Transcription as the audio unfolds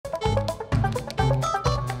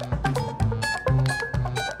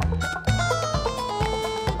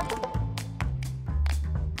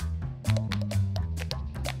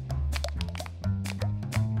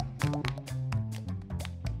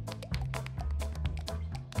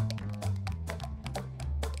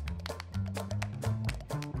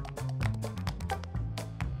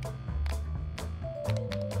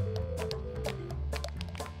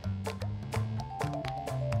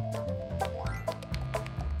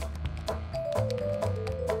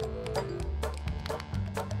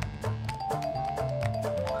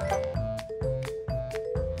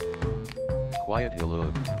Quiet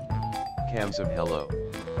hello. Cams of hello.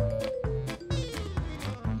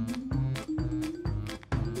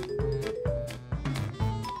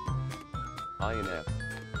 INF.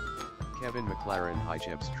 Kevin McLaren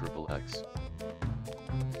Hichebs Triple X.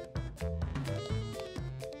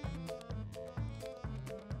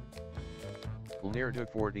 Lnerdug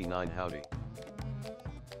 49 Howdy.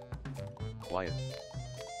 Quiet.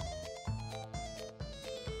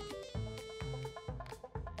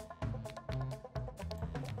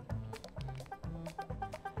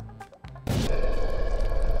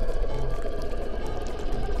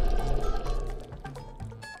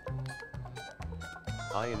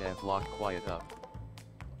 INF lock quiet up.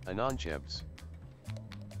 Anonchebs.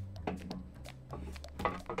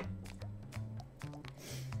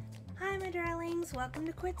 Hi my darlings, welcome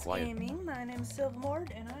to Quits Quiet. Gaming. My name is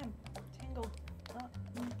Silvermord and I'm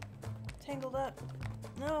tangled up.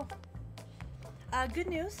 No. Good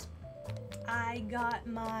news. I got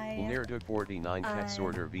my Lnerdug 49 Cat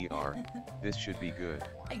Sorter VR. This should be good.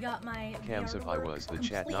 I got my Cams VR of I was the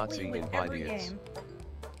chat Nazi in every Vidiots. game.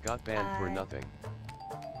 Got banned for nothing.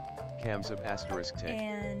 Cams of asterisk tech.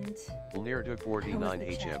 And Lnerdug I 49 was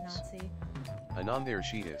the chat Hebs. Nazi. Anon there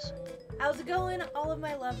she is. How's it going, all of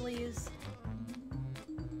my lovelies?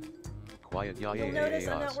 Quiet ya You'll ya notice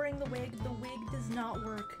ya I'm yas. not wearing the wig. The wig does not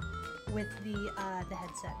work with the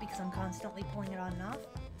headset because I'm constantly pulling it on and off.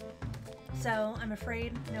 So I'm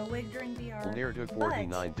afraid no wig during VR. Lnerdug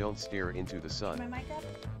 49 don't stare into the Is sun. my mic up?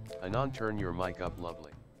 Anon turn your mic up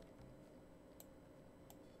lovely.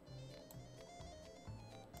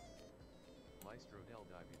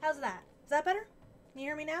 How's that? Is that better? Can you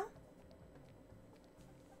hear me now?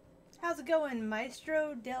 How's it going,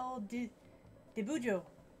 Maestro del Debujo?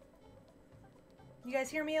 You guys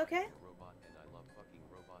hear me okay?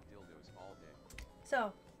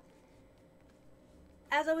 So,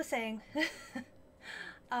 as I was saying,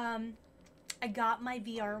 I got my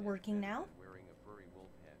VR working now.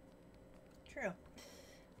 True.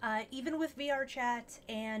 Even with VR chat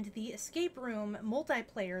and the escape room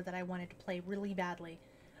multiplayer that I wanted to play really badly.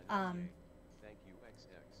 Thank you,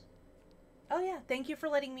 XX. Oh yeah, thank you for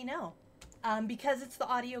letting me know. Because it's the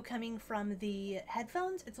audio coming from the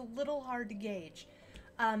headphones, it's a little hard to gauge.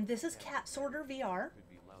 This is Sorter VR.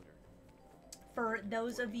 For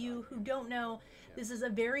those of you who don't know, this is a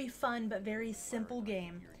very fun but very simple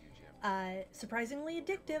game. Surprisingly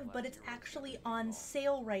addictive, but it's actually on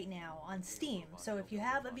sale right now on Steam. So if you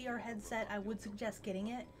have a VR headset, I would suggest getting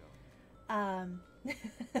it.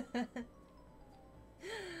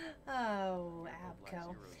 Oh,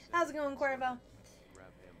 Abco. How's it going, Cuervo?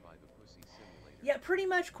 Yeah, pretty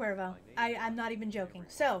much, Cuervo. I'm not even joking.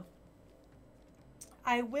 So,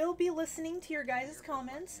 I will be listening to your guys'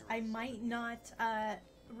 comments. I might not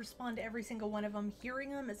respond to every single one of them.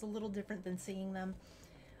 Hearing them is a little different than seeing them.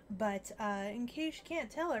 But in case you can't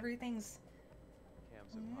tell, everything's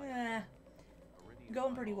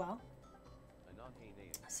going pretty well.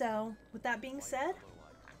 So, with that being said,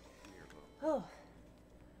 oh,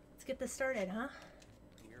 let's get this started, huh?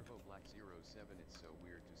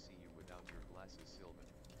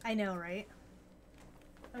 I know, right?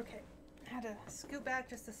 Okay, I had to scoot back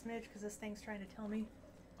just a smidge because this thing's trying to tell me.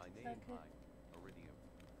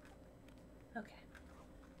 Okay.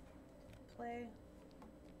 Play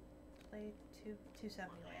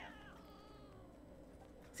 270 layout.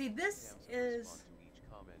 See, this is.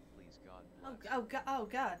 Oh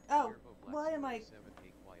God. Oh, why am I?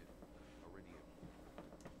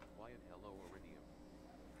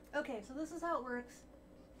 Okay, so this is how it works.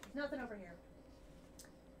 Nothing over here.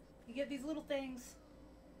 You get these little things.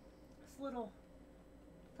 This little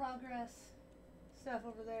progress stuff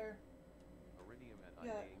over there. Iridium at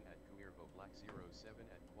Ining at Cuervo Black 07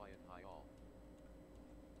 at Quiet High All.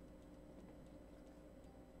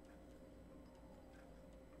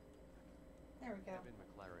 There we go. Kevin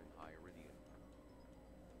McLaren High Iridium.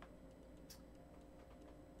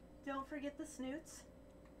 Don't forget the snoots.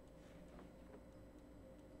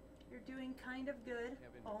 You're doing kind of good.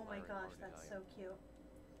 Kevin Oh my McLaren gosh, that's so cute.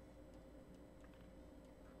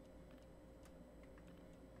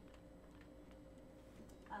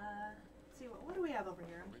 Let's see, what do we have over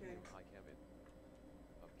here? I'm curious. Hi Kevin.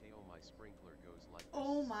 Of KO my sprinkler goes like this.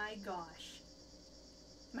 Oh my gosh.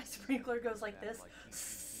 My sprinkler goes like this.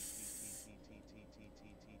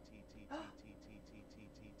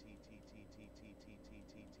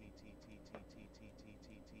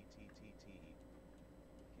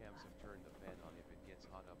 Cams have turned the fan on if it gets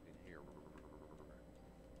hot up in here.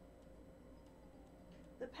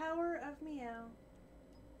 The power of meow.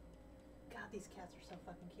 God, these cats are so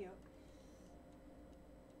fucking cute.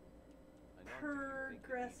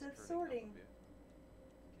 Progressive sorting.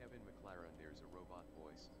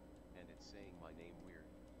 saying my name weird.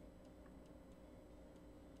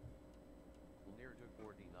 Nerda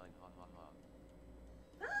 49 ha ha ha.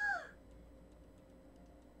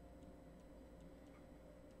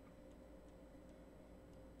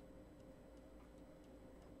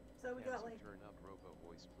 So we got like turn up Robo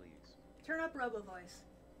voice, please. Turn up Robo voice.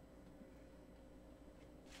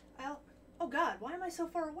 Oh God, why am I so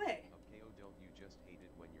far away? Okay, don't you just hate it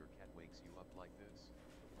when your cat wakes you up like this?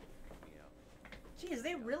 Meow. Jeez,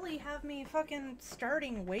 they really have me fucking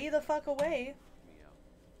starting way the fuck away. Meow.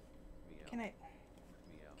 Meow. Can I?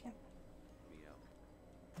 Meow. Can? Meow.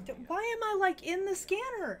 Meow. Why am I like in the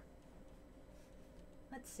scanner?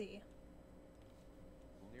 Let's see.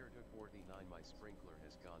 Nerda 49, my sprinkler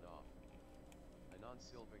has gone off. Anon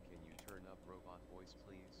Silva, can you turn up robot voice,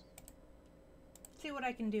 please? See what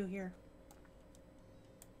I can do here.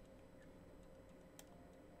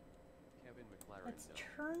 Kevin McLaren. Let's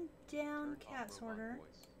turn down Turn cat off sorter. robot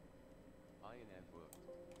voice. INF booked.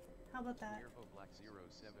 How about that? Cuervo Black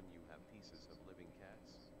 07, you have pieces of living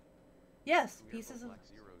cats? Yes, Cuervo pieces of. Black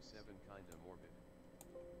 07, kinda morbid.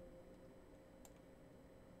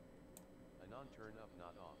 Anon turn up,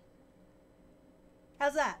 not off.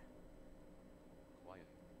 How's that? Quiet.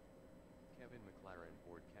 Kevin McLaren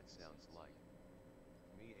board cat sounds like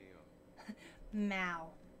meow.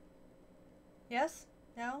 Meow. Yes?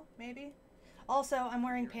 No? Maybe? Also, I'm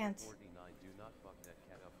wearing pants. 49, do not fuck that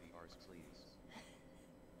cat up the arse, please.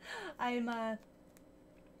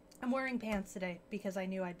 I'm wearing pants today because I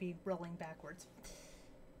knew I'd be rolling backwards.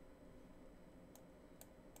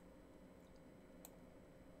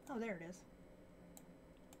 Oh, there it is.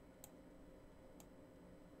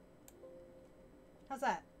 How's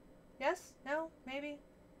that? Yes? No? Maybe?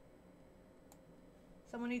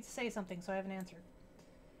 Someone needs to say something, so I haven't answered.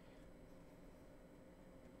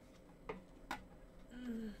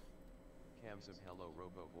 Cams of hello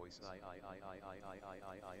robo voice, I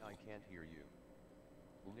can't hear you.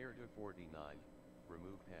 Nerda 49,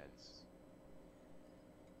 remove pants.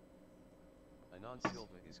 Anon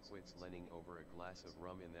Silva is quits leaning over a glass of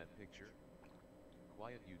rum in that picture.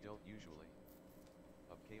 Quiet, you don't usually.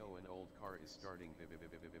 Of KO, an old car is starting.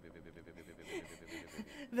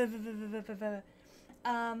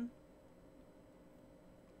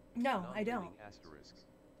 No, I don't. Asterisk.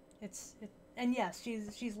 And yes,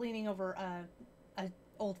 she's leaning over a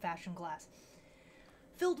old-fashioned glass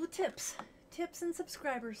filled with tips and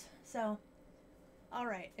subscribers. So, all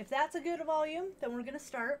right, if that's a good volume, then we're gonna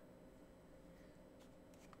start.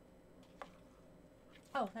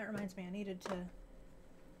 Oh, that reminds me, I needed to.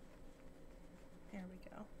 There we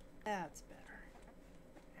go. That's better.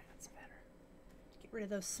 That's better. Get rid of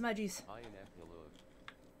those smudgies. INF Hilud.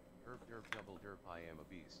 Herb derp double derp, I am a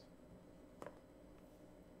beast.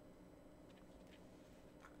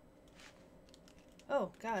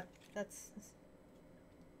 Oh God, that's.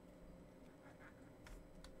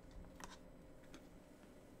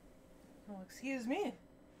 Oh, excuse me.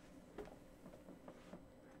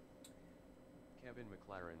 Kevin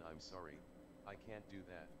McLaren, I'm sorry. I can't do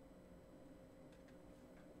that.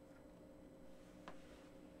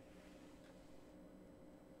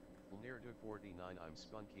 Nerda 49, I'm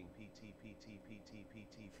spunking PT.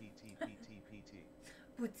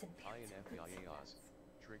 Boots and pants. INFIAS.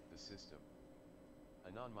 Trick the system.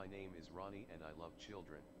 Anon, my name is Ronnie and I love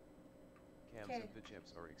children. Cams of the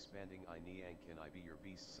chips are expanding. I need and can I be your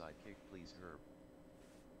beast sidekick, please, Herb?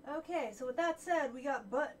 Okay, so with that said, we got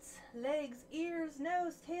butts, legs, ears,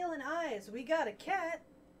 nose, tail, and eyes. We got a cat,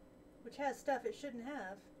 which has stuff it shouldn't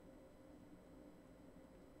have.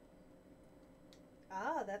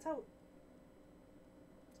 Ah, that's how.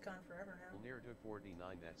 It's gone forever now. Nerda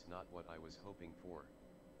 49, that's not what I was hoping for.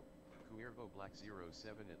 Cuervo Black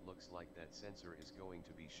 07, it looks like that sensor is going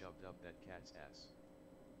to be shoved up that cat's ass.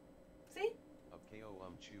 See? Of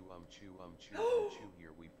KO chew,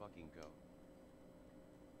 here we fucking go.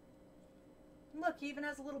 Look, he even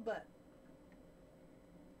has a little butt.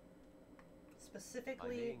 Specifically.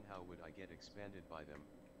 I'm saying, how would I get expanded by them?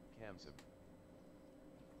 Cams of.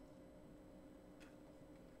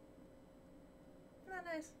 Isn't that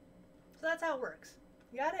nice? So that's how it works.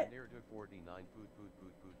 You got it? Nerda 49, boot. Boots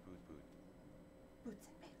and pants and boots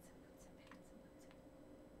and pants and boots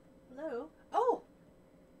and. Hello? Oh!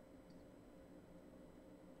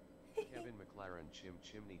 Kevin McLaren,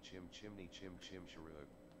 chimney, sharug.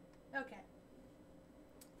 Okay.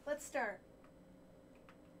 Let's start.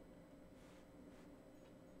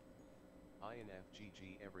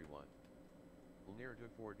 INFGG everyone. Nerda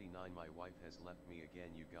 49, my wife has left me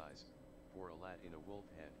again, you guys, for a lat in a wolf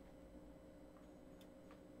head.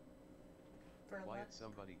 For a Quiet, lot.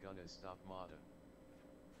 somebody gonna stop Mata.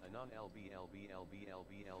 Anon LB.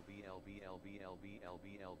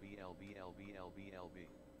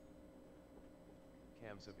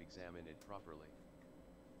 Cams up, examine it properly.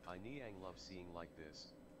 I Niang love seeing like this,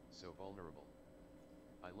 so vulnerable.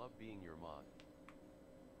 I love being your mod.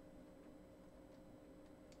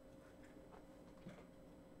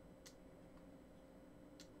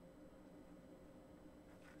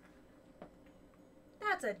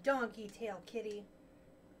 That's a donkey tail, kitty.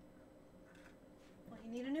 Well,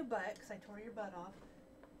 you need a new butt, because I tore your butt off.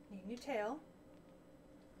 You need a new tail.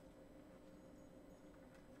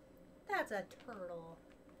 That's a turtle.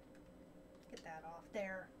 Get that off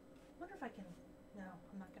there. I wonder if I can... No,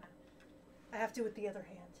 I'm not gonna. I have to with the other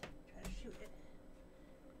hand. Try to shoot it.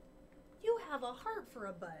 You have a heart for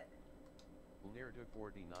a butt. Near to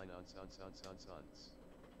 49 on sons.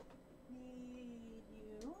 Need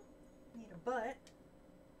you. Need a butt.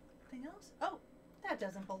 Anything else? Oh, that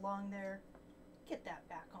doesn't belong there. Get that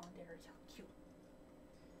back on there. It's so cute.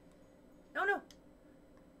 Oh no.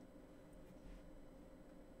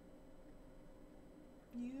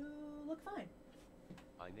 You look fine.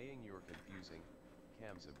 I Niang, you're confusing.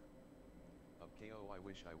 Cams of KO, I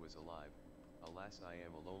wish I was alive. Alas, I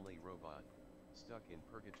am a lonely robot, stuck in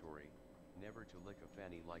purgatory, never to lick a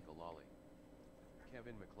fanny like a lolly.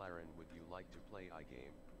 Kevin McLaren, would you like to play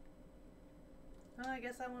iGame? Oh, I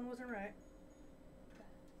guess that one wasn't right.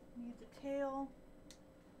 Need the tail.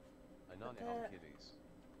 Anon L kitties.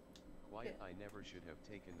 Quiet, I never should have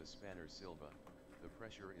taken the spanner, Silva. The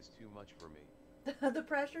pressure is too much for me. The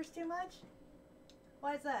pressure's too much?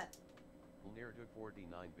 Why is that? Near to 49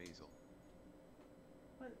 Basil.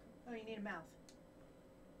 What? Oh, you need a mouth.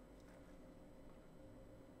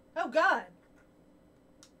 Oh, God!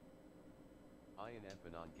 INF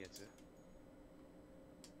Anon gets it.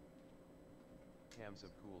 Cams of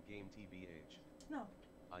cool game TBH. No.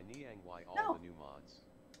 I Niang, why all No. the new mods?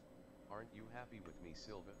 Aren't you happy with me,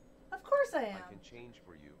 Silva? Of course I am. I can change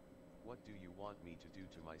for you. What do you want me to do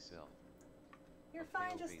to myself? You're Okay,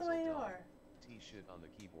 fine just the Basil way you dog. are. T-shit on the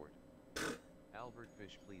keyboard. Albert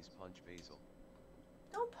Fish, please punch Basil.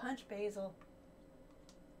 Don't punch Basil.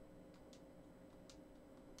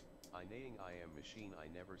 I Niang, I am machine, I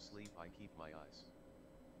never sleep, I keep my eyes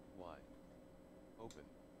wide open.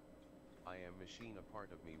 I am machine, a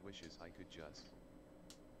part of me wishes I could just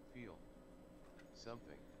feel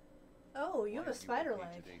something. Oh, you have a spider okay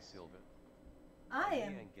leg. Today, Silva? I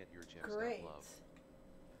am Niang, get your gems, great. love.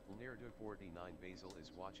 Nerdo 49 Basil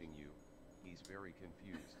is watching you. He's very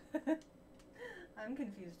confused. I'm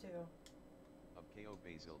confused too. Of KO,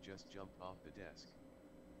 Basil just jumped off the desk.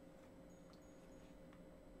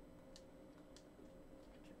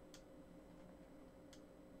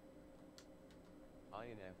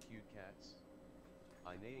 INF cute cats.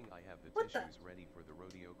 I Niang, I have the What the? tissues ready for the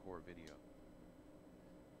rodeo core video.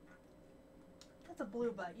 That's a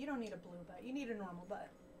blue butt. You don't need a blue butt. You need a normal butt.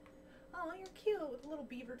 Oh, you're cute with a little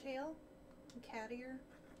beaver tail and cat ear.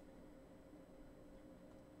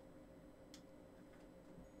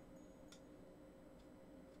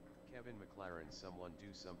 Kevin McLaren, someone do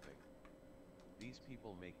something. These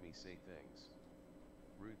people make me say things.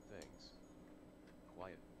 Rude things.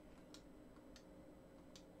 Quiet.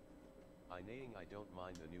 I Niang, I don't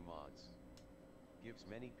mind the new mods. Gives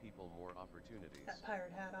many people more opportunities. That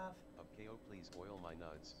pirate hat off. Of KO, please oil my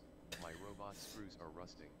nuts. My robot screws are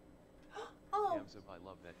rusting. Oh! Cams of I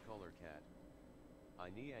love that color cat. I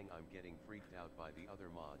Niang, I'm getting freaked out by the other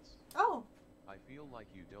mods. Oh! I feel like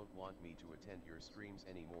you don't want me to attend your streams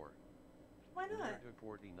anymore. Why not? Nerdo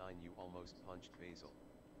 49, you almost punched Basil.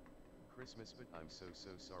 Christmas, but I'm so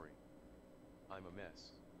sorry. I'm a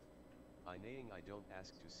mess. I Niang, I don't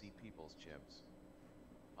ask to see people's gems.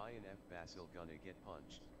 INF Basil gonna get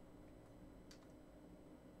punched.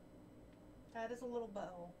 That is a little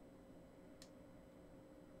butthole.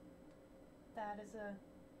 That is a...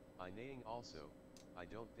 I Niang also, I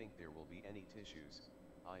don't think there will be any tissues.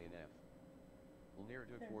 INF.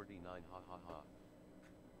 Nerdo 49, ha ha ha.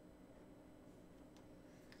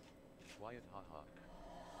 Quiet, ha ha.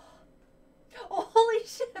 Oh, holy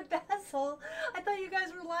shit, Basil! I thought you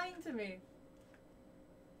guys were lying to me.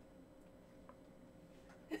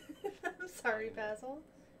 I'm sorry, Basil.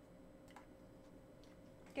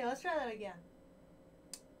 Okay, let's try that again.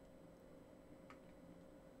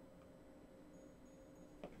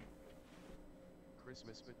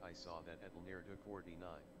 Christmas, but I saw that at Nerdo 49.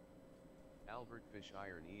 Albert Fish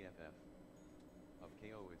Iron EFF. Of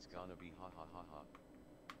KO, it's gonna be ha ha ha ha.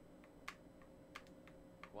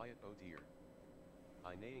 Quiet, oh dear.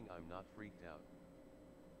 I Niang, I'm not freaked out.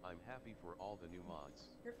 I'm happy for all the new mods.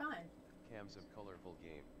 You're fine. Cams of colorful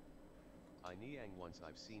game.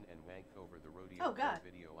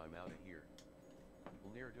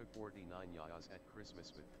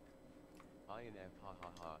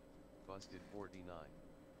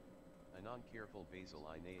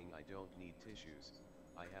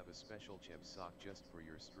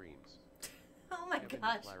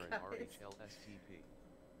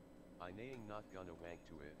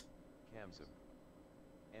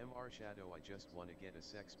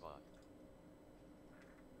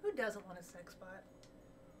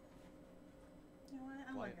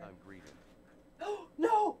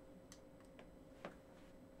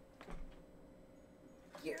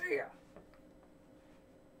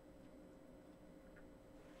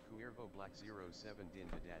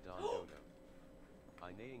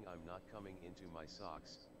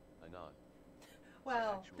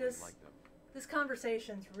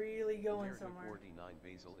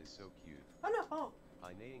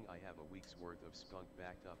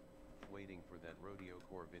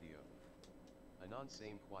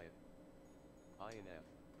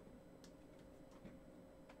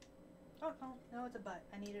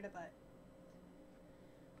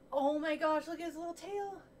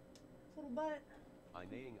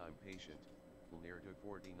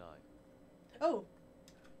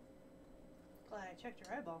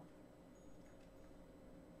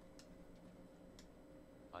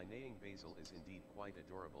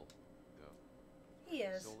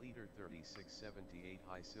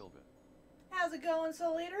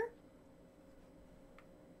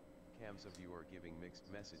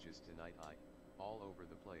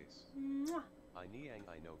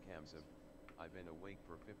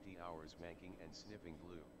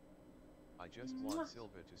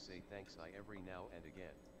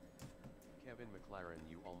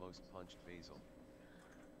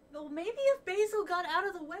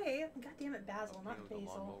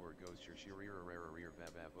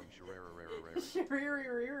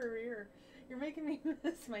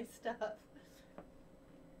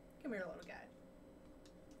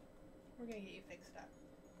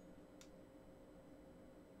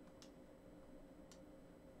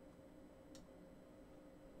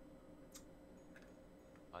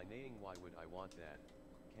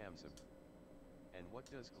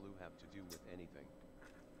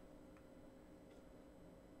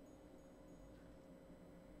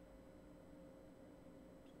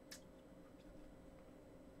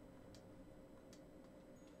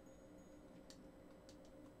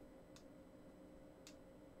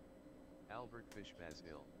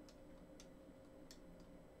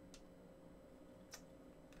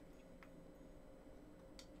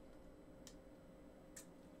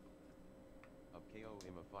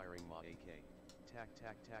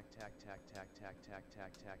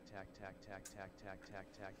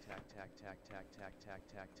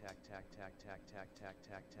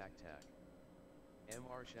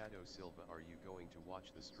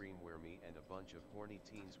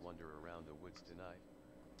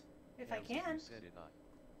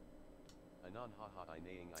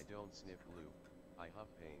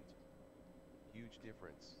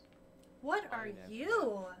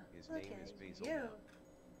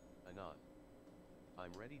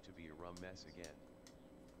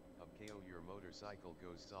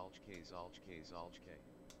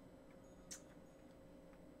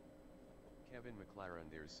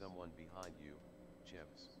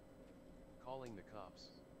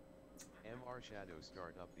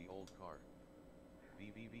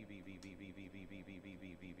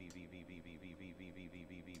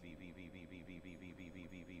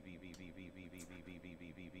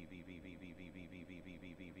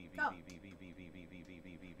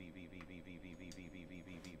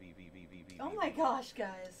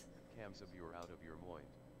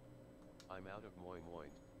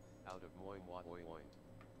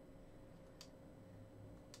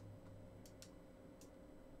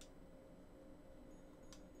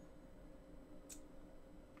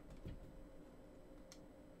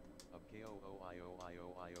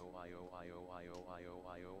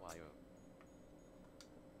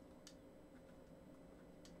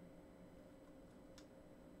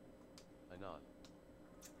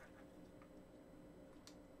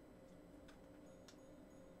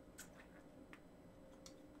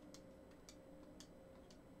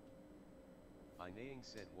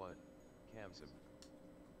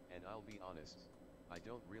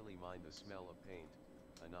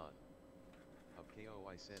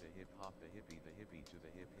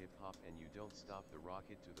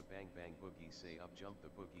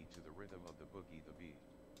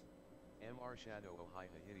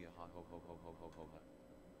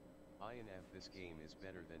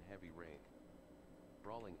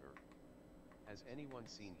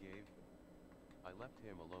 I left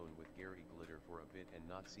him alone with Gary Glitter for a bit and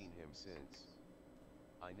not seen him since.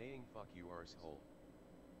 I naying fuck you arsehole.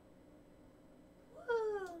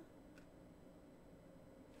 Woo.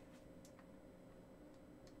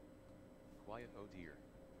 Quiet, oh dear.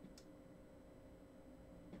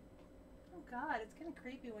 Oh god, it's kind of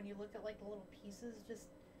creepy when you look at like the little pieces just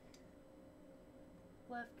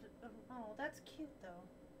left. Oh, that's cute though.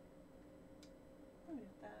 Look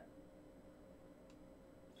at that.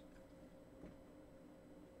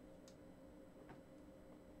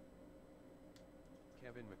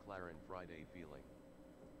 Kevin McLaren Friday feeling.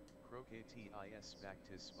 Croquet tis spack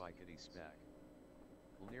tis spikety spack.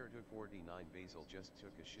 Lnerdu 49 Basil just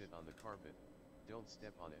took a shit on the carpet, don't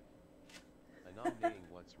step on it. Anon naying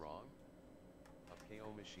what's wrong? A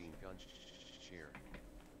KO machine gun share.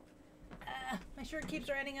 My shirt keeps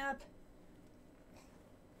riding up.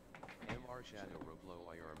 MR Shadow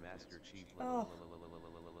Roblo IR Master Chief. Oh.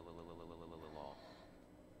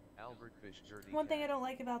 Albert Fish Dirty. One thing I don't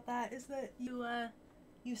like about that is that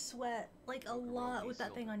you sweat like a lot with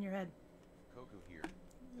that thing on your head. Coco here.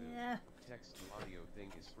 Yeah. Text to audio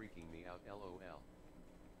thing is freaking me out, lol.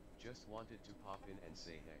 Just wanted to pop in and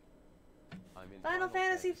say hey. I'm in Final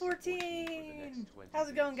Fantasy 14. How's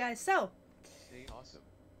it going, guys? So, stay awesome.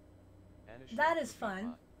 That is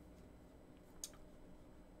fun.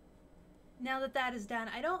 Now that that is done,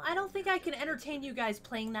 I don't think I can entertain you guys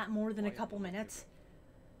playing that more than a couple minutes.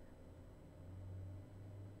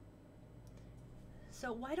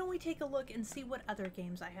 So why don't we take a look and see what other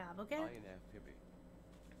games I have, okay? I'm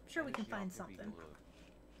sure we can find something.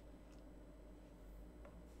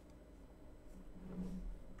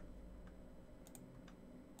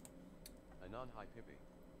 Anon hi Pippi.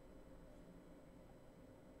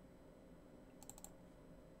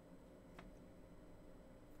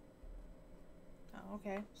 Oh,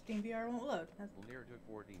 okay. Steam VR won't load. Near to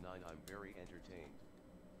 49, I'm very entertained.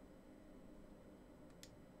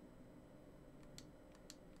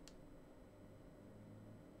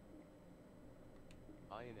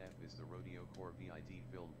 INF is the Rodeo Core VID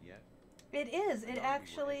filmed yet? It is. It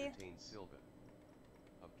actually. Silva.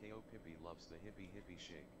 Of KO Pippi loves the hippie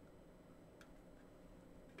shake.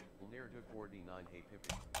 Near to 49, hey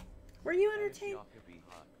Pippi. Were you entertained?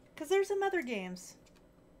 Because there's some other games.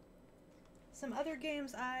 Some other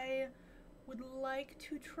games I would like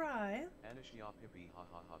to try. Anishia Pippi, ha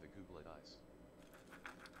ha ha, the googlet eyes.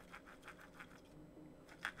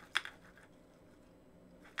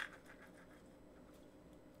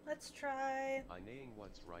 Let's try. I naying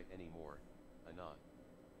what's right anymore, Anon.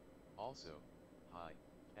 Also, hi,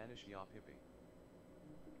 Anishia Pippi.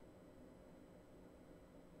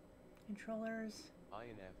 Controllers.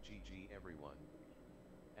 INFGG everyone.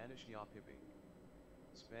 Anishia Pippi.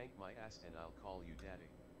 Spank my ass and I'll call you daddy.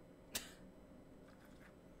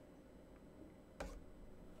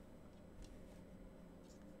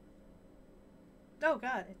 Oh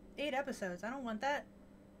god, 8 episodes. I don't want that.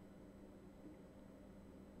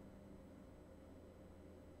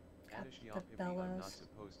 Anishia Pippi, I'm not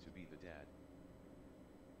supposed to be the dad.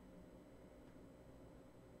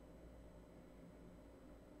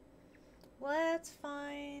 Let's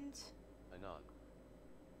find. Anon.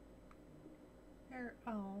 There.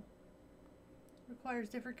 Oh. Requires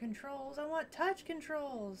different controls. I want touch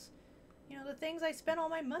controls. You know, the things I spent all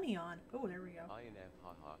my money on. Oh, there we go. INF,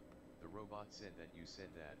 haha. The robot said that you said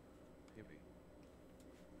that. Pippi.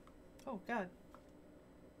 Oh, God.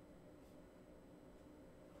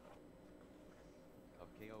 Of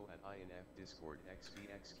KO at INF Discord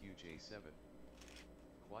XVXQJ7.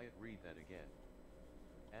 Quiet, read that again.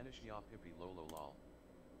 Anishia Pippi lolo lol.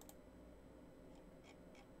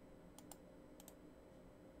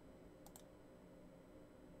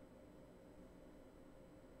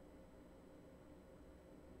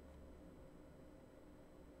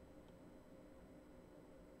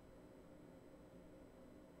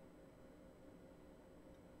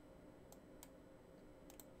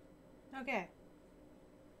 Okay.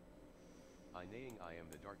 I naying I am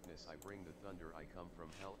the darkness, I bring the thunder, I come from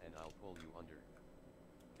hell and I'll pull you under.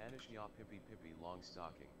 Anishia Pippi Pippi long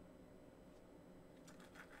stocking.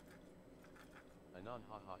 Anon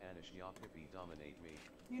haha Anishia Pippi dominate me.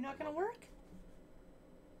 You're not gonna work?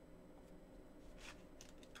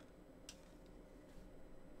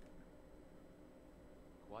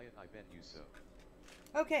 Quiet, I bet you so.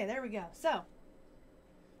 Okay, there we go. So,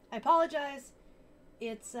 I apologize.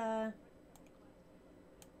 It's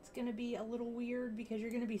gonna be a little weird because you're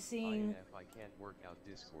gonna be seeing. INF, I can't work out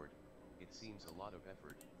Discord. It seems a lot of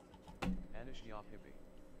effort. Anishia Pippi.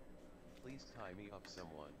 Please tie me up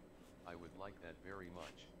someone. I would like that very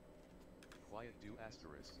much. Quiet do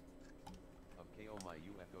asterisk. Of KO my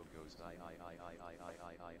UFO goes I.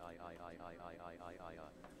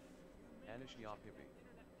 Anishya Pippi.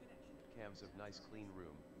 Cams of nice clean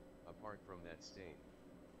room, apart from that stain.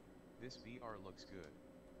 This VR looks good.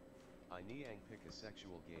 I Niang pick a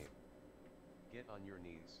sexual game. Get on your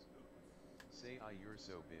knees. Say I you're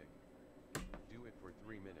so big. Do it for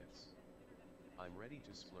 3 minutes. I'm ready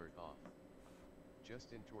to splurt off.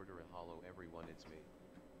 Just in Tortura Hollow everyone it's me.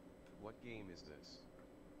 What game is this?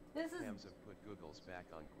 This is... Cams of put Googles back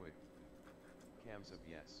on quick. Cams of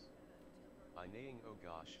yes. I naying oh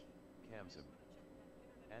gosh, Cams of.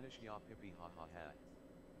 Anishya Pippi ha ha ha.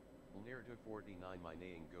 Lnirda 49 my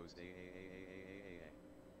naying goes a.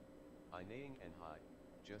 I naying and hi,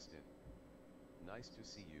 Justin. Nice to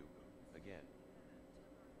see you, again.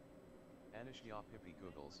 Anishya Pippi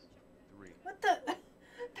Googles, 3. What the?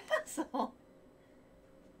 That's all.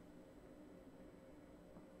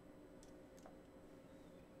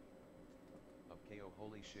 Of KO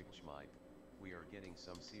holy shit schmite, we are getting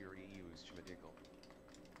some serious schmadickle.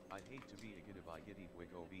 I'd hate to be a gid of I giddy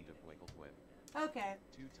wiggle beat of wiggle twin. Okay.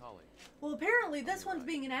 Too tolly. Well, apparently this one's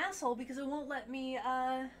being an asshole because it won't let me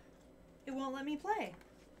play.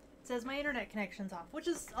 It says my internet connection's off, which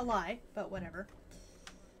is a lie, but whatever.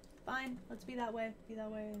 Fine, let's be that way. Be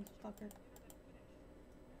that way, fucker.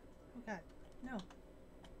 Oh god, no.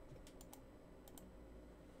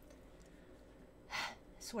 I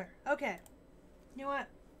swear. Okay. You know what?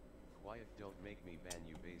 Quiet, don't make me ban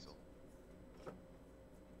you, Basil.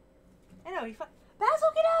 I know,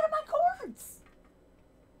 Basil, get out of my cords!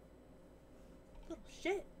 Little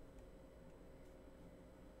shit.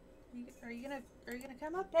 Are you gonna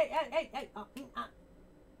come up? Hey! Oh,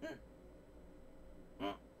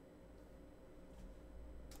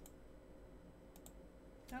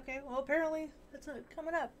 Okay, well apparently that's not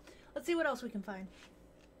coming up. Let's see what else we can find.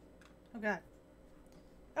 Oh god.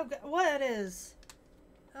 Oh god, what is?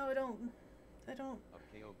 Oh, I don't. Of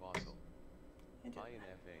KO Basil.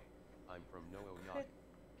 INFA. I'm from Noo Yok.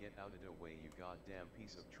 Get out of the way, you goddamn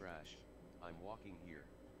piece of trash. I'm walking here.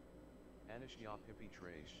 Anishya Pippi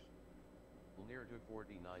Trash. Lnirda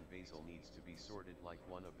 49 Basil needs to be sorted like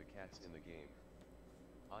one of the cats in the game.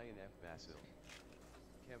 INF Basil.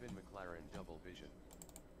 Kevin McLaren double vision.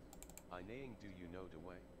 I naying do you know the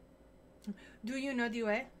way? Do you know the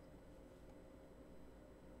way?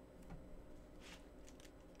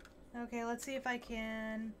 Okay, let's see if I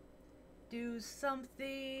can do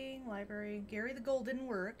something. Library. Gary the Gold didn't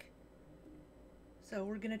work. So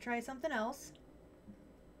we're gonna try something else.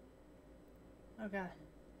 Oh god.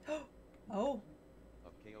 Oh.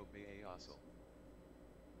 Of KO Basil.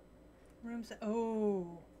 Room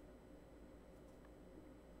oh.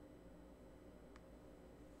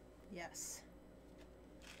 Yes.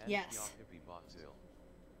 Yes. Pippi Basil.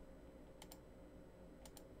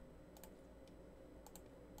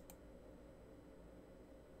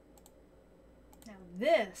 Now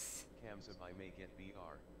this. Cams of I may get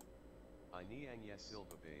BR. I Niang yes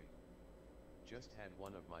Silva babe. Just had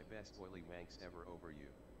one of my best oily wanks ever over you.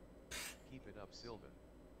 Keep it up Silva.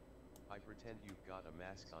 I pretend you've got a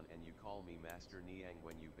mask on and you call me Master Niang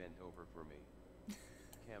when you bent over for me.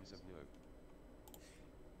 Cams of Noog.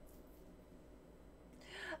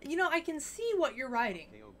 You know, I can see what you're writing.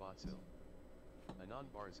 KO Basil. Anon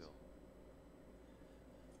Barzil.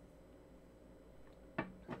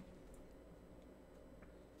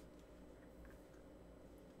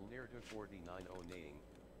 Lnirda 49 oh naying,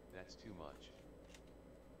 that's too much.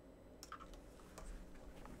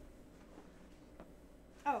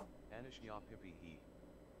 Oh. Anishya Pippi he.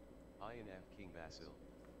 INF King Basil.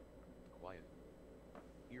 Quiet.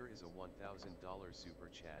 Here is a $1,000 super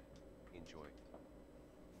chat. Enjoy.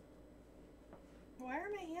 Why are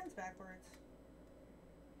my hands backwards?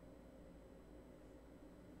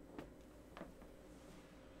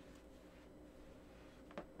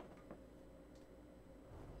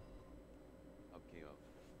 Of KO.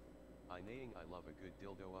 I naying I love a good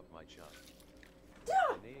dildo up my chub.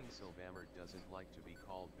 Yeah. Naying Sylvamer doesn't like to be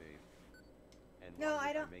called babe. And no, why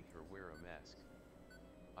I don't make her wear a mask?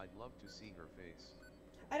 I'd love to see her face.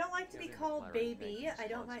 I don't like to be called McLaren, baby. I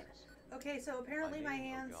don't like. Okay, so apparently my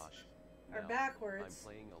hands are backwards. I'm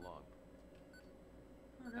playing along.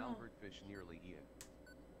 Oh no. Albert Fish nearly Ian.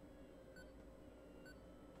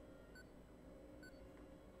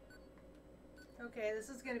 Okay, this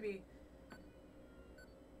is gonna be.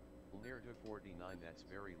 Lnirda 49 that's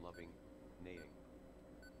very loving, naying.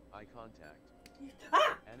 Eye contact.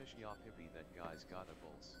 Ah! Anishya Pippi that guy's got a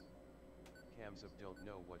pulse. Cams of don't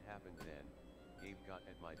know what happened then, Gabe got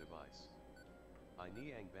at my device. I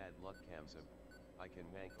Niang bad luck Cams of, I can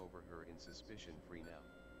wank over her in suspicion free now.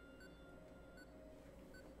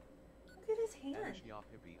 at his hand. Anishya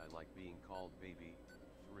Hippie, I like being called baby.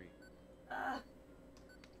 3.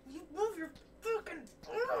 You move your fucking...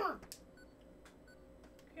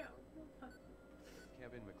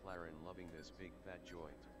 Kevin McLaren loving this big fat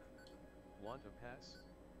joint. Want a pass?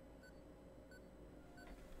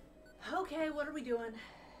 Okay, what are we doing?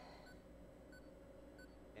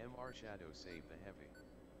 MR Shadow save the heavy.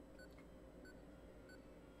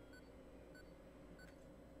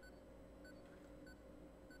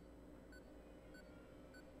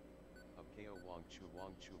 Of KO Wong Chu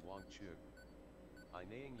Wong Chu Wong Chu. I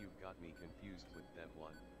naying you've got me confused with that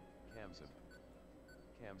one. Kamsab.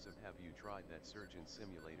 Kamsab, have you tried that surgeon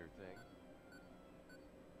simulator thing?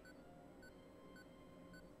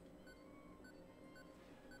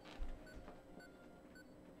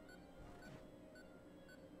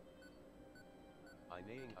 I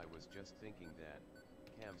naying I was just thinking that.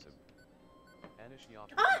 Kamsab. Anishya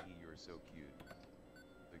you're so cute.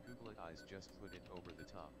 The googlet eyes just put it over the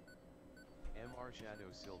top. MR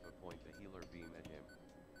Shadow Silva point the healer beam at him.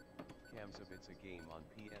 Kamsab, it's a game on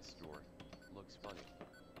PS Store. Looks funny.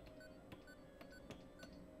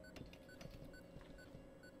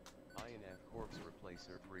 INF Corpse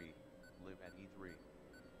Replacer 3, live at E3.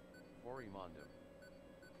 Forimondum.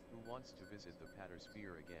 Who wants to visit the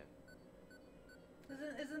Pattersphere again?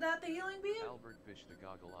 Isn't that the healing beam? Albert Fish, the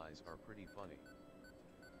goggle eyes are pretty funny.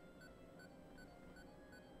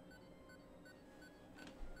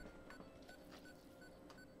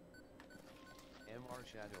 MR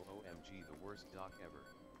Shadow OMG, the worst doc ever.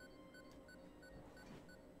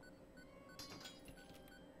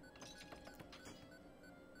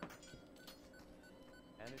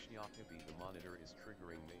 Anishya Hippie, the monitor is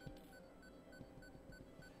triggering me.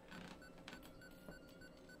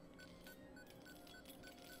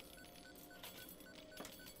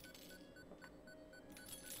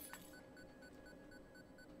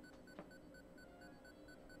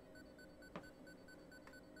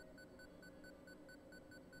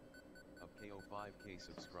 Of KO 5K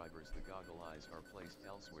subscribers, the goggle eyes are placed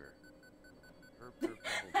elsewhere. Herb double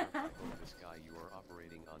derp, I hope this guy you are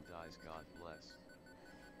operating on dies, God bless.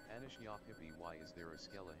 Anishya Hippie, why is there a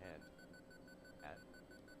skeleton hand? At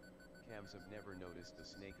Kamsab, never noticed the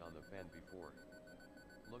snake on the fan before.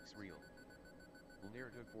 Looks real.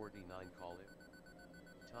 Lnirda 49 call it.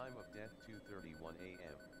 Time of death 2:31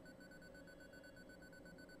 AM.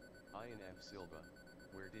 INF Silva,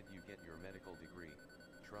 where did you get your medical degree?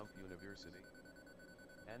 Trump University.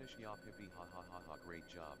 Anishya Hippie, ha ha ha ha, great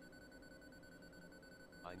job.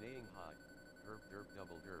 I naying hi. Herb derp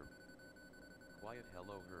double derp. Quiet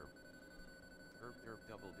hello herb. Herb derp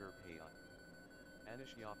double derp hey I.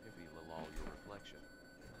 Anishya Hippie lalol your reflection.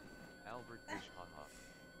 Albert Fish haha.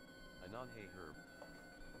 Anon hey herb.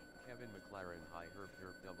 Kevin McLaren hi herb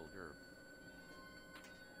derp double derp.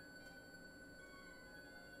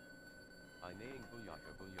 I naying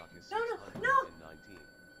booyaka booyaka 619.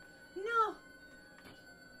 No!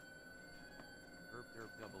 Herb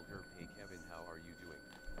derp double derp hey Kevin, how are you doing?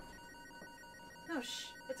 Oh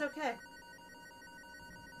it's okay.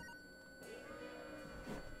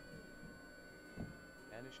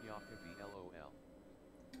 Anishya Hippie LOL.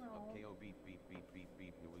 Of KO beep beep beep beep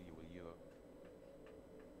beep will you.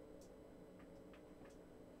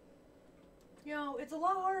 You know, it's a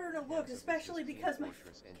lot harder to look, especially because my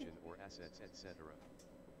fortress engine or assets, etc.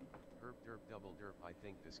 Herb derp double derp, I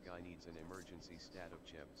think this guy needs an emergency stat of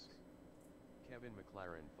gems. Kevin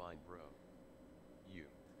McLaren, fine bro. You.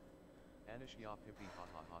 Anishya Hippie ha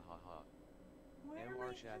ha ha ha ha.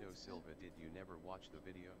 MR Shadow Silva, did you never watch the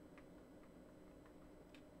video?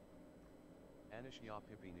 Anishya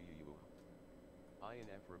Hippie you.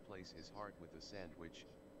 INF replace his heart with a sandwich.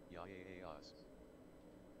 Yas.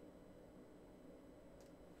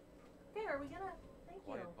 Okay, are we gonna? Thank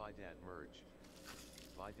Quiet you. by dat merge.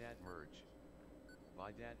 By dat merge.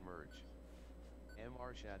 By dat merge.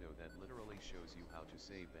 MR Shadow, that literally shows you how to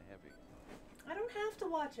save the heavy. I don't have to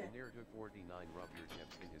watch it. Nirda 49 rub your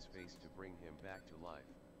chips in his face to bring him back to life.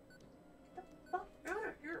 Get the fuck out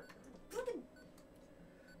of here. Fucking...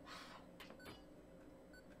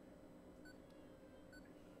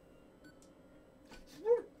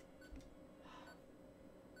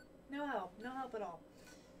 No help at all.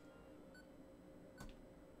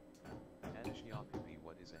 Anishya Hippie,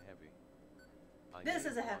 what is a heavy? This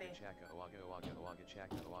is a heavy.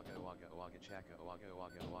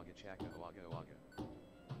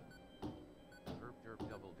 Herb derp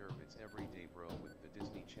double derp, it's everyday bro with the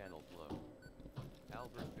Disney Channel flow.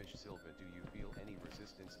 Albert Fish Silva, do you feel any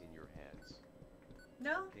resistance in your hands?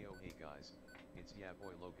 No? Hey oh hey guys, it's ya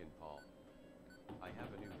boy Logan Paul. I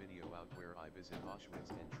have a new video out where I visit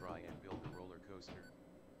Auschwitz and try and build a roller coaster.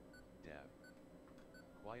 Dab.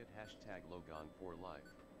 Quiet hashtag Logon for life.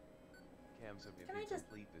 Kamsab, if Can I you just-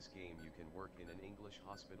 complete this game you can work in an English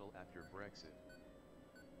hospital after Brexit.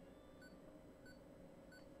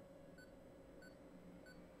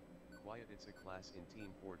 Quiet, it's a class in Team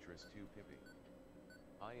Fortress 2 Pippi.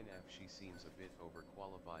 INF, she seems a bit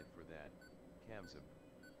overqualified for that. Kamsab.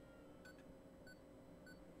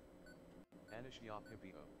 Anishya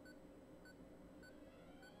Pippi O.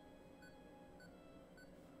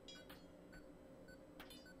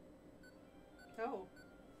 Oh.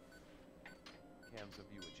 Kamsab,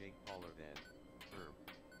 you a Jake Pauler then. Herb.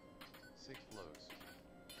 Sick flows.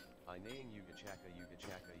 I naying Yuga Chaka Yuga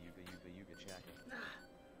Chaka Yuga Yuga Yuga Chaka.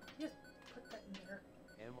 Just put that in there.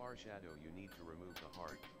 MR Shadow, you need to remove the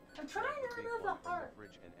heart. I'm trying Grab to big remove one the from heart. the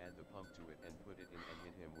fridge and add the pump to it and put it in and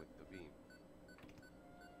hit him with the beam.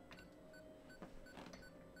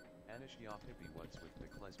 Anishya Pippi, what's with the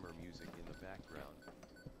klezmer music in the background?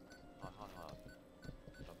 Ha ha ha.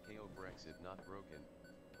 Of KO Brexit not broken.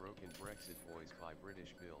 Broken Brexit boys by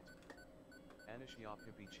British build. Anishya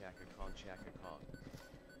Pippi Chaka Khan Chaka Khan.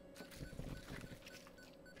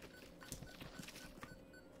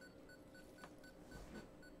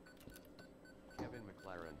 Kevin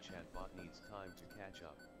McLaren chatbot needs time to catch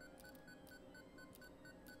up.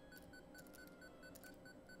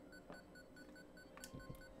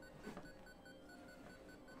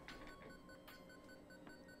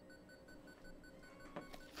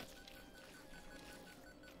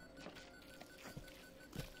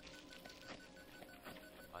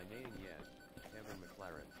 I naying yet, Kevin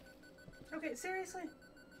McLaren. Okay, seriously?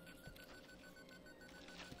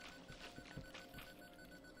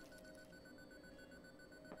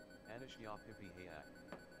 Anishya Pippi Hayak.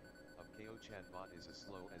 Of KO chatbot is as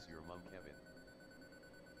slow as your mum Kevin.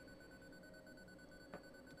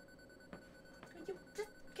 You just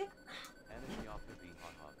get... Anishya Pippi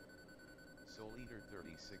haha. Soul Eater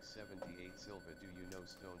 3678 Silva, do you know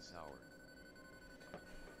Stone Sour?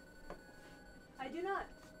 I do not.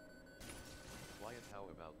 Quiet, how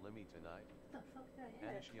about Limmy tonight? What the fuck did I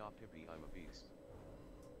hit? Anishya Pippi, I'm a beast.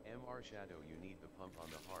 MR Shadow, you need the pump on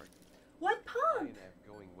the heart. What pump? INF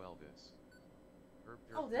going well this. Herb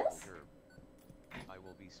Oh, derp this? derp. I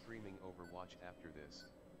will be streaming Overwatch after this.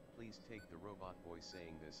 Please take the robot boy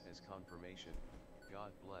saying this as confirmation.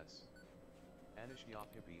 God bless. Anishya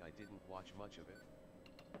Pippi, I didn't watch much of it.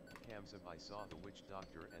 Kamsab, I saw the witch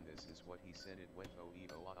doctor and this is what he said, it went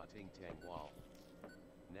oe-oa ting tang wall.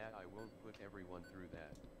 Nah, I won't put everyone through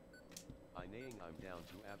that. I naying I'm down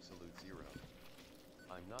to absolute zero.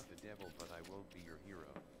 I'm not the devil but I won't be your hero.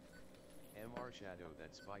 MR Shadow,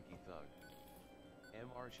 that spiky thug.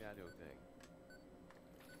 MR Shadow thing.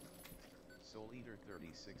 Soul Eater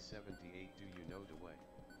 3678, do you know the way?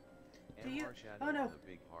 Do you? MR Shadow, Oh no. with a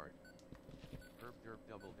big heart. Herb derp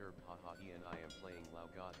double derp haha and I am playing Lao,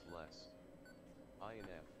 God bless.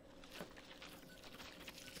 INF.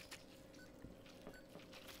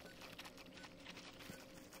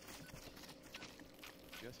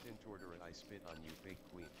 Just in Torture I spit on you, fake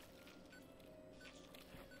queen.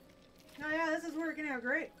 Oh yeah, this is working out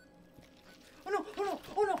great. Oh no, oh no,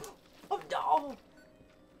 oh no! Oh no!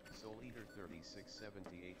 Soul Eater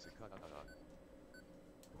 3678 Sakata.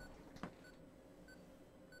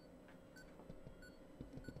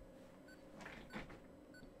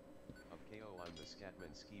 Of KO, I'm the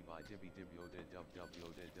Scatman ski by dibby dib yoda dub dub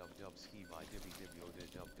yoda dub dub ski by dibby dib yoda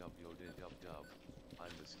dub dub yoda dub dub.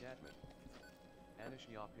 I'm the Scatman.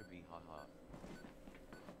 Anishya Pippi haha.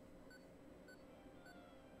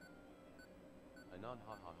 Anon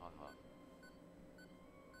ha ha ha ha.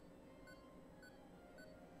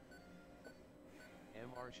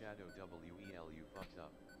 MR Shadow WEL, you fucked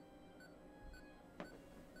up.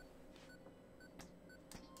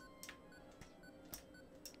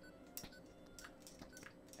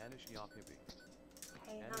 Anishya Pippi.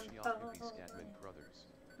 Hey, Anishya I'm Pippi Scatman Crothers.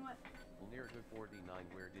 What? Ulnirga 49,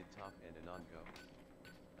 where did Top and Anon go?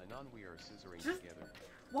 Anon, we are scissoring Just- together.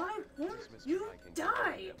 Why won't Dismiss you I can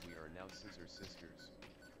die? confirm that we are now scissor sisters.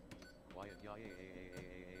 Quiet ya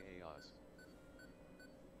Oz.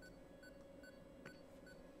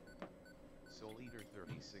 Soul Eater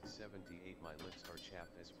 3678, my lips are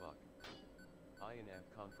chapped as fuck. INF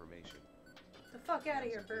confirmation. The fuck out of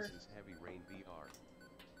here, This bird. is Heavy Rain VR.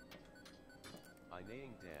 I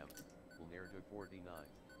naying damn, Ulnerga 49.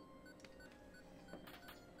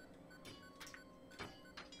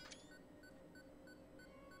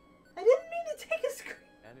 I didn't mean to take a screen.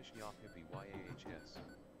 Anishya Pippi YAHS.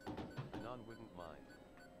 Anon wouldn't mind.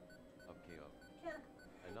 Of KO. Yeah.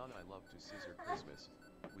 Anon, I love to scissor Christmas.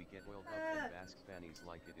 We get oiled up and basque fannies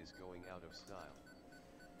like it is going out of style.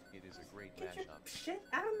 It is a great Get your mashup. shit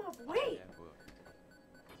out of my way. INF book.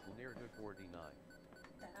 Nerda 49.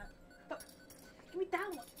 That. Fuck. Give me that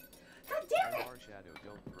one. God damn it! MR Shadow,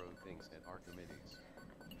 don't throw things at our committees.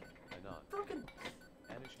 Anon. Fucking.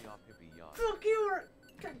 Anishia Pippi Yacht. Fuck you!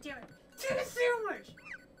 God damn it! Chicken sandwich!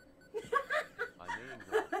 I name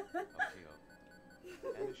well. Upkeo.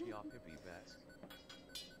 Anishia Pippi Bask.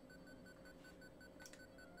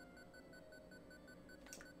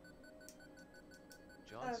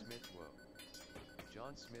 John Smith Whoa.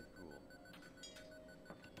 John Smith Cool.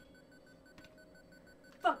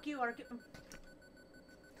 Fuck you, Ark.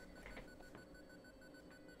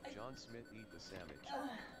 John Smith Eat the Sandwich.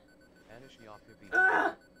 Anishia Pippi.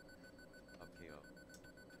 Upkeo.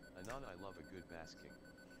 Anon, I love a good basking.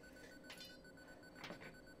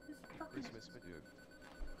 Christmas Badoo.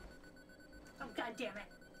 Oh, god damn it.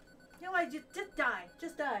 No, I just die.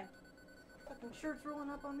 Just die. Fucking shirt's rolling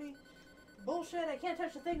up on me. Bullshit, I can't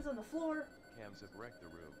touch the things on the floor. Cams have wrecked the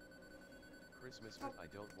room. Christmas I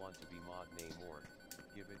don't want to be mod name or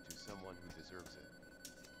give it to someone who deserves it.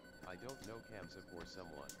 I don't know Kamsov or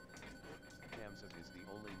someone. Kamsov is the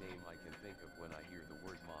only name I can think of when I hear the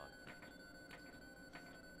word mod.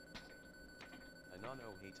 Anano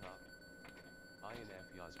hey top. Ayan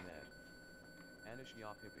Afyaz man. Anishya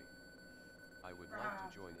Pippi. I would like to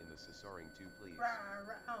join in the Cesaring too, please.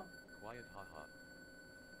 Quiet haha.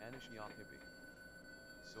 Anishya Pippi.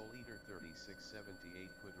 Soul Eater 3678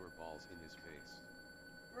 put her balls in his face.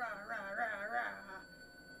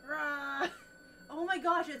 Oh my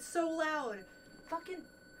gosh, it's so loud. Fucking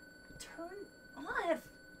turn off.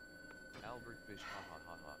 Albert Fish ha ha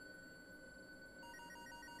ha ha.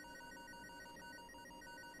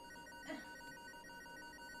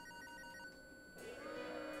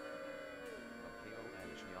 Upkeo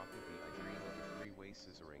Anishya Pippi, I dream of a three-way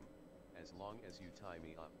scissoring, as long as you tie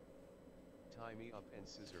me up. Tie me up and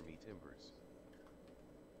scissor me timbers.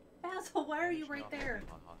 Asshole, why are you right there?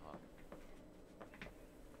 Ha ha ha.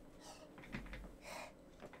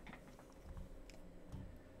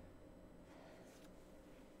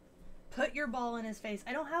 Put your ball in his face.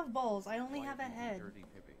 I don't have balls. I only have a head. Dirty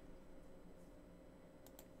Pippi.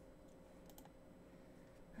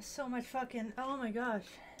 So much fucking. Oh my gosh.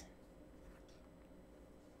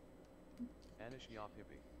 Anishya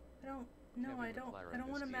Pippi. I don't. No, Kevin I don't. McLaren I don't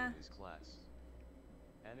want to has math. his class.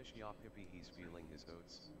 Anishya Pippi, he's feeling his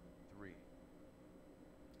oats. 3.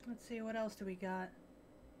 Let's see. What else do we got?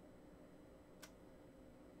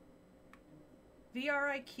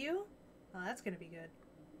 VRIQ? Oh, that's gonna be good.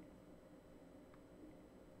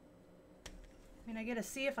 I mean, I get to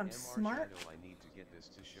see if I'm MR smart. Shadow, I need to get this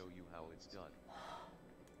to show you how it's done.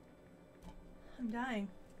 I'm dying.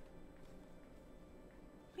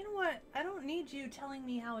 You know what? I don't need you telling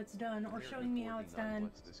me how it's done or showing me how it's done.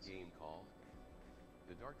 What's this game called?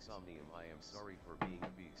 The Dark Somnium. I am sorry for being a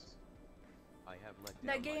beast. I have let down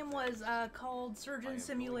That game was called Surgeon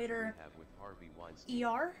Simulator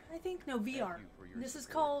ER, I think? No, VR. This is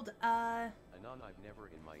called, Anon, I've never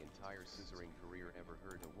in my entire scissoring career ever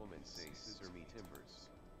heard a woman say scissor me timbers.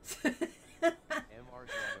 MR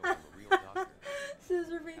Shadow, I'm a real doctor.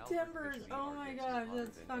 Scissor me Albert timbers. Fish Oh VR my gets gosh, hotter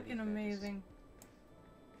that's than fucking any amazing.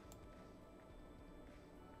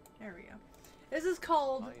 There we go. This is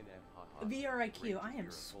called VRIQ. I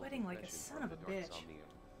am sweating like a son of a bitch.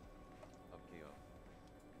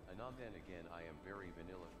 Anon, then again, I am very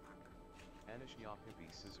vanilla. Anishya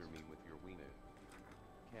Pippi, scissor me with your wiener.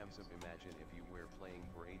 Kamsov, imagine if you were playing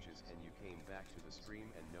for ages and you came back to the stream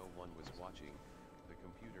and no one was watching. The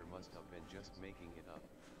computer must have been just making it up.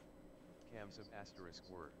 Kamsov asterisk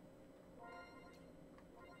word.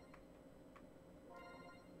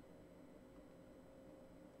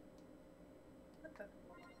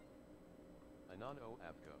 Anon O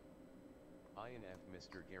Abko. INF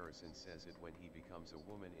Mr. Garrison says it when he becomes a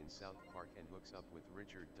woman in South Park and hooks up with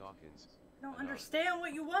Richard Dawkins. I don't understand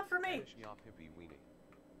what you want from me. Anishya Pippi weenie.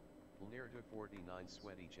 Nerda 49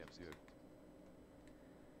 sweaty chepsug.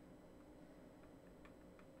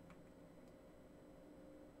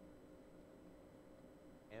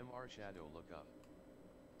 MR Shadow, look up.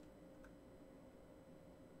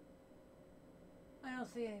 I don't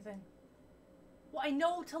see anything. Well, I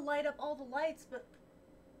know to light up all the lights, but...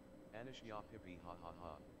 Anishya Pippi ha ha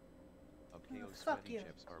ha. Upkeo fuck sweaty you.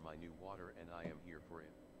 chips are my new water and I am here for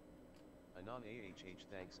it. Anon AHH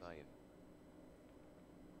thanks Ian.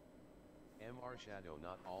 MR Shadow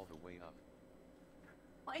not all the way up.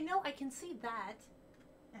 Well, I know I can see that.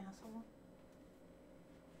 Asshole.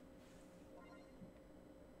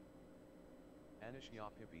 Anishya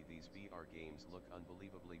Pippi, these VR games look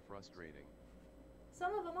unbelievably frustrating.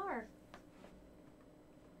 Some of them are.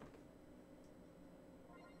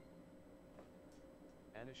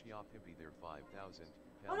 Anishya Pippi, they're 5,000,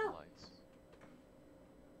 Oh, no. lights.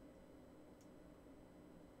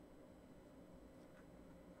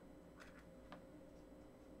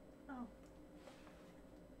 Oh.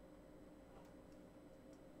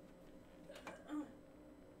 Oh.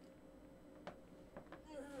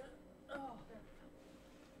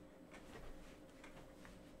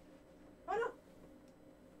 Oh no.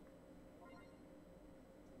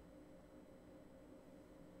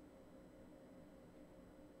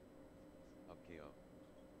 Up KO.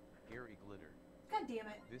 Gary Glitter. God damn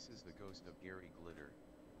it. This is the ghost of Gary Glitter.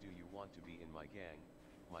 Do you want to be in my gang?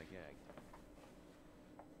 My gang.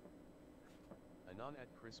 Anon at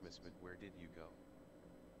Christmas, but where did you go?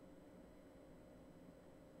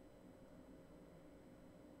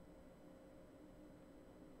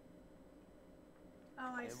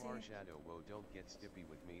 Oh, I MR see. Shadow, whoa, don't get stippy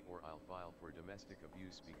with me or I'll file for domestic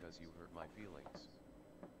abuse because you hurt my feelings.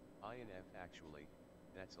 INF, actually,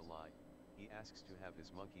 that's a lie. He asks to have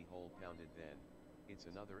his monkey hole pounded then. It's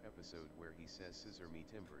another episode where he says scissor me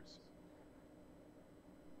timbers.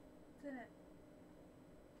 Isn't it?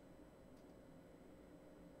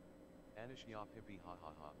 Anish yop hippie ha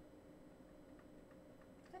ha ha.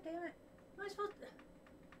 God damn it. Am I supposed to...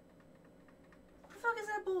 What the fuck is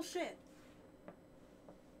that bullshit?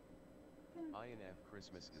 INF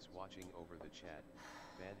Christmas is watching over the chat.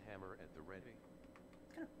 Van Hammer at the ready.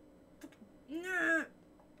 Nah.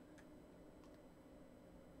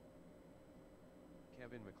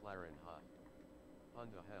 Kevin McLaren ha.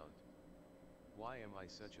 Honda Hound. Why am I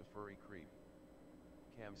such a furry creep?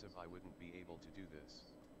 Camsip, I wouldn't be able to do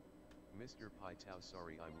this. Mr. Pai Tao,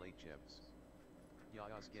 sorry I'm late, Jebs.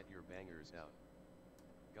 Yayas, get your bangers out.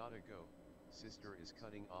 Gotta go, sister is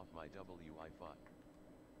cutting off my Wi-Fi.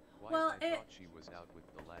 Why, Well, I thought she was out with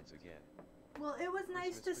the lads again. Well, it was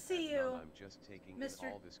nice to Christmas see with you, I'm just taking Mr. in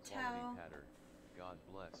all this quality Tao. patter. God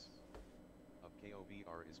bless. Up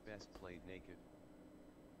KOVR is best played naked.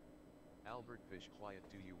 Albert Fish, quiet,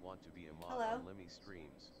 do you want to be a mod Hello? on Lemmy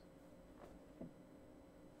streams?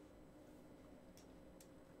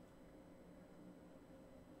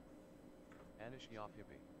 Anish Yop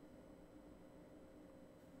Hippie.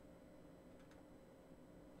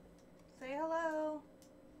 Say hello.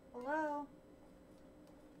 Hello.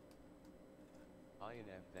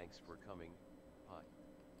 INF, thanks for coming. Hi.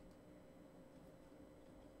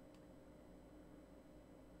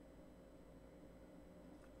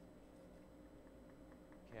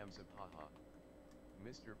 Kamsab, haha.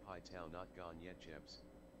 Mr. Pai Tao, not gone yet, Jebs.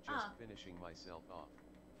 Just finishing myself off.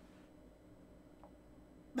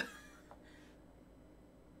 I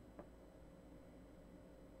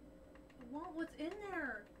want what's in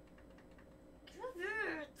there. Give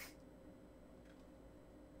it.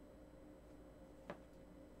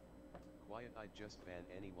 Quiet, I just ban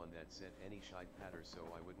anyone that said any shite patter so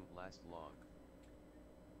I wouldn't last long.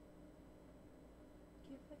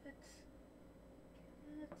 Give it.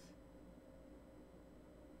 Give it.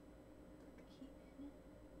 Put the key in it.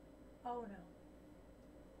 Oh no.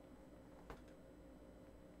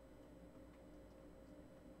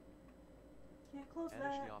 Can't close Anish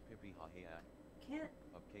that. Yop Hippie ha hey at. Can't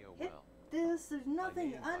Up KO hit well. this. There's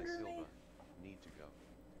nothing My name under by me. Silva. Need to go.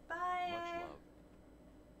 Bye. Much love.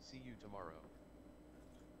 See you tomorrow.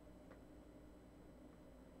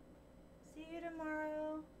 See you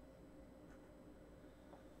tomorrow.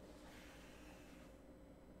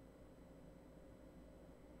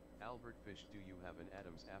 Albert Fish, do you have an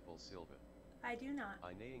Adam's apple, Silva? I do not.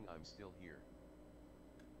 I naying I'm still here.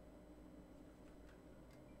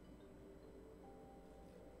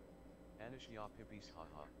 Anish Yop Hippies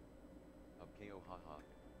haha. Up KO haha.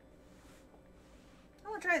 I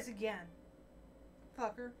want to try this again.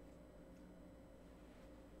 Fucker.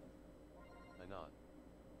 Anon.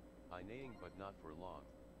 I naying but not for long.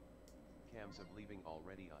 Kamsab leaving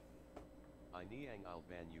already I niang I'll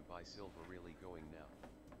ban you by Silva really going now.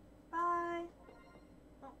 Bye.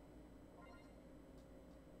 Oh.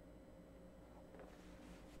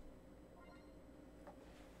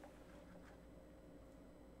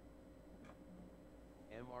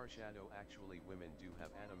 MR Shadow, actually women do have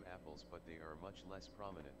Adam apples but they are much less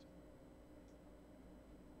prominent.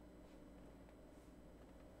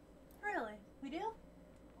 Really? We do?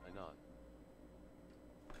 Anon.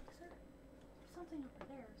 Is there something over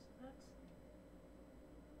there? So that's...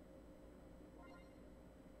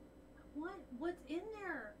 What? What's in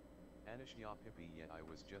there? Anish Yop Hippie, yet I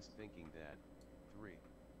was just thinking that. 3.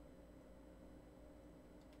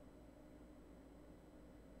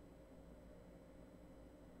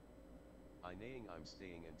 I naying I'm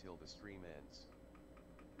staying until the stream ends.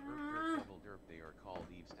 Derp double derp, they are called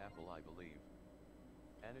Eve's apple I believe.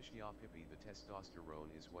 Anish Yop Hippie, the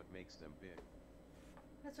testosterone is what makes them big.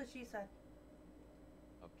 That's what she said.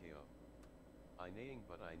 Of KO. I naying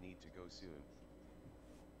but I need to go soon.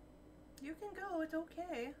 You can go, it's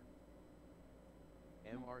okay.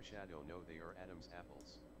 MR Shadow no they are Adam's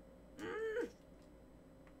apples.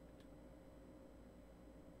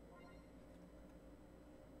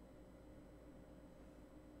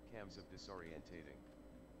 Cams of disorientating.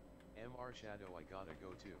 MR Shadow I gotta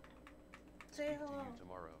go too. Say Speak to hello. you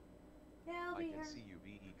tomorrow. Yeah, I'll I be can here. see you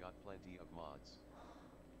BE got plenty of mods.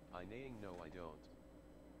 I naying no I don't.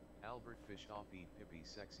 Albert Fish off eat Pippi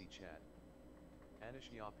sexy chat.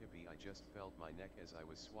 Anishia Pippi I just felt my neck as I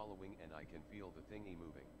was swallowing and I can feel the thingy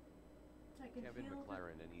moving. I can Kevin feel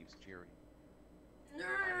McLaren and Eve's Cherry. the...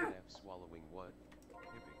 INF swallowing what?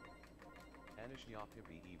 Pippi. Anishia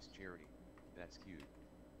Pippi Eve's Charity. That's cute.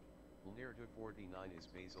 Lnirda 49 is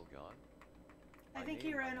Basil gone? I think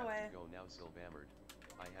he ran away. I have to go now Silvammered.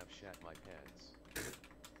 I have shat my pants.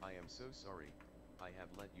 I am so sorry. I have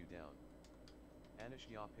let you down.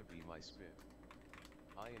 Anishia Pippi my spit.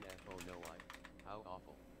 INF oh no I. How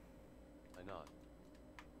awful. Anon.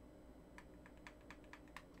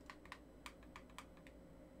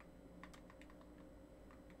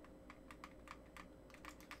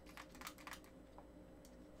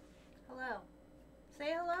 Hello.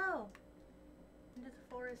 Say hello. Into the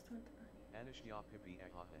forest went the bunny. Anishia Pippi ha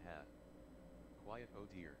ha ha. Quiet oh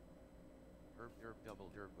dear. Herb derp double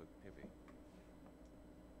derp with Pippi.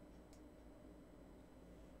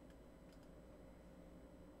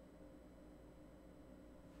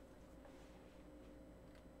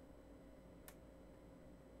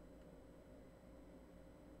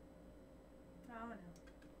 Oh no.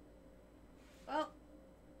 Oh.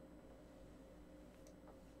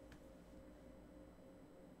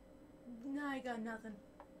 No, I got nothing.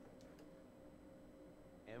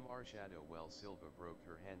 MR Shadow well Silva broke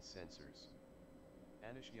her hand sensors.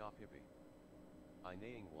 Anishia Pippi. I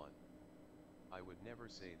naying one. I would never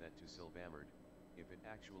say that to Silvammered, if it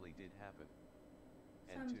actually did happen.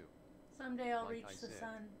 And two. Someday I'll like reach I the said,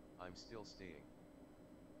 sun. I'm still staying.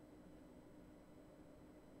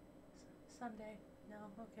 Someday. No,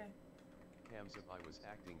 okay. Cams if I was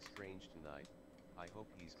acting strange tonight, I hope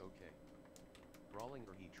he's okay. Brawling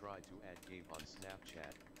or he tried to add Gabe on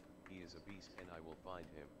Snapchat, he is a beast and I will find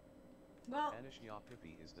him. Well, Anishia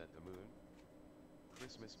Pippi is that the moon?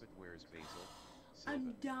 Christmas but where's Basil?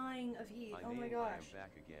 I'm Silva. dying of heat. I Oh my name I am gosh.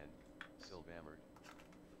 back again, Silvammered.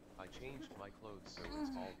 I changed my clothes so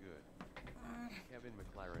it's all good. Kevin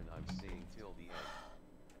McLaren I'm staying till the end.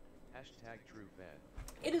 Hashtag true fan.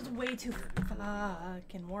 It is way too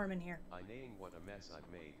fucking warm in here. I naying what a mess I've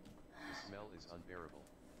made. The smell is unbearable.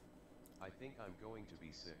 I think I'm going to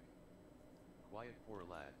be sick. Quiet poor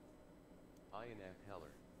lad. INF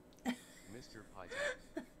Heller. Mr.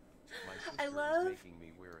 Python. My sister I love is making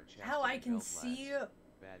me wear a how I chastity can belt see lads.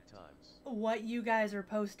 Bad times. what you guys are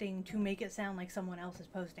posting to make it sound like someone else is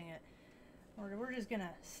posting it. Or we're just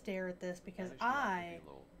gonna stare at this because I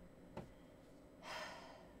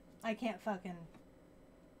can't fucking...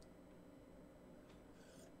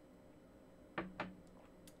 I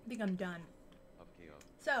think I'm done. Of KO.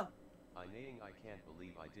 So, I naying I can't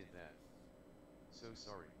believe I did that. So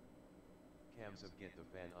sorry. Cams of get the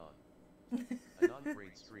fan on. Anon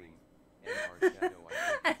great stream. MR Shadow I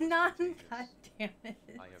hope Anon, it was contagious. god damn it.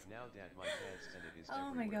 I have now dad my pants and it is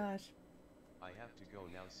Oh my everywhere. gosh. I have to go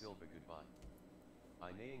now Silva goodbye.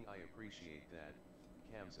 I naying I appreciate that,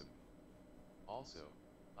 Cams of. Also,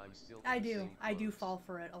 I'm still in I the do. same I do clothes. fall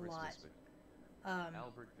for it a lot. Christmas but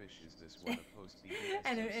Albert Fish is this one of post BBS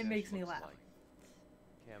And it makes me looks laugh. like.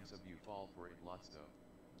 Cams of you fall for it lots though.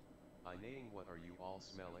 I naying what are you all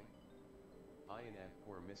smelling? INF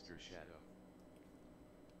poor Mr. Shadow.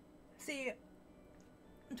 See,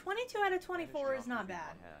 22 out of 24 is not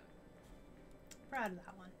bad. Proud of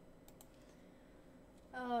that one.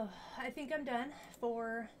 Oh, I think I'm done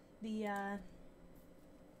for the,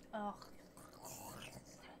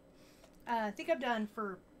 I think I'm done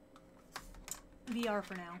for VR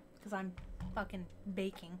for now, because I'm fucking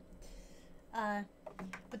baking.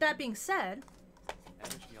 But that being said,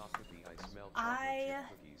 I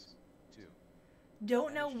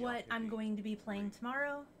don't know what I'm going to be playing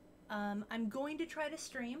tomorrow. I'm going to try to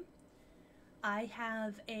stream. I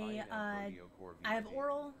have a, I have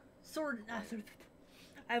oral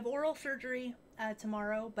surgery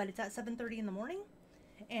tomorrow, but it's at 7:30 in the morning,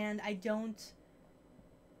 and I don't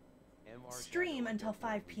stream until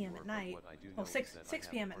 5 p.m. at night. Well, 6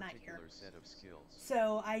 p.m. at night here.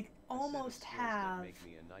 So I almost have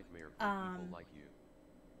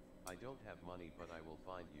I don't have money, but I will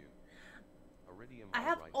find you. I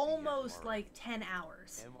have almost like 10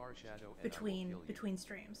 hours between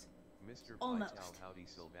streams. Mr. Almost. Pytal, howdy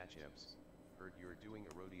Silvacheps. Heard you're doing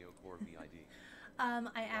a rodeo core VID.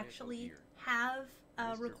 I actually have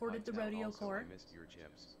recorded the rodeo also, core. I missed your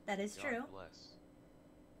chips. That is God true. Bless.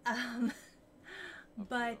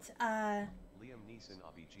 But Liam Neeson,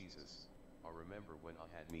 Abby Jesus. I remember when I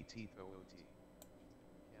had me teeth OOT.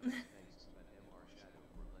 Thanks to MR Shadow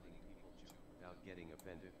for letting people joke without getting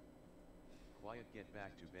offended. Quiet, get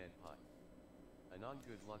back to bed, pot. Anon,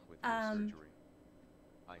 good luck with your surgery.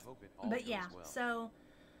 I hope it all goes well. So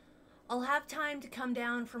I'll have time to come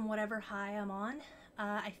down from whatever high I'm on.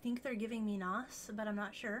 I think they're giving me NOS, but I'm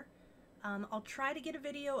not sure. I'll try to get a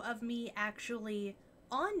video of me actually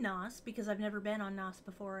on NOS, because I've never been on NOS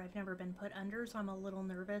before. I've never been put under, so I'm a little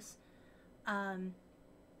nervous.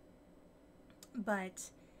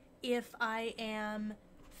 But if I am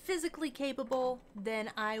physically capable,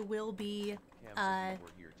 then I will be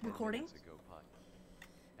recording.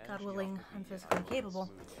 God willing, I'm physically capable.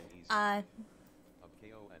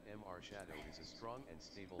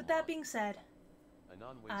 With that being said,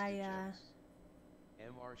 I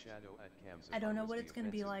don't know what it's going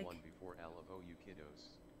to be like.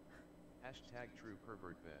 Hashtag true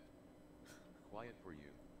pervert vet. Quiet for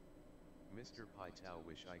you. Mr. Pytal,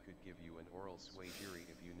 wish I could give you an oral surgery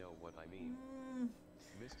if you know what I mean.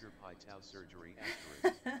 Mr. Pytal surgery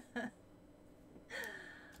asterisk.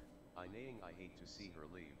 I hate to see her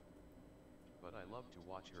leave. But I love to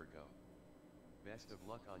watch her go. Best of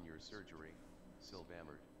luck on your surgery,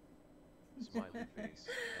 Sylvammerd. Smiley face,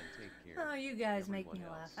 and take care. Oh, you guys make me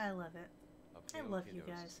laugh. I love it. I love you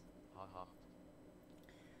guys.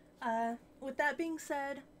 With that being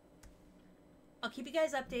said, I'll keep you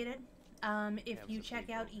guys updated. If you check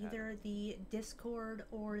out either the Discord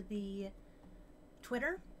or the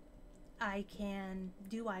Twitter, I can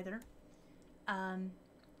do either.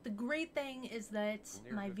 The great thing is that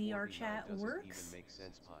my VR chat works.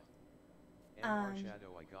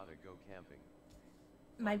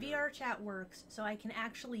 My VR chat works, so I can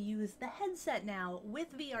actually use the headset now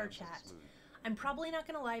with VR chat. I'm probably not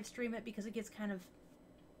going to live stream it because it gets kind of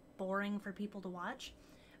boring for people to watch,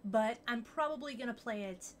 but I'm probably going to play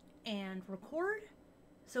it and record,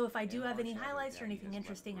 so if I do have any highlights or anything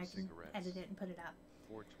interesting, I can edit it and put it up.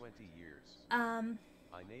 For 20 years.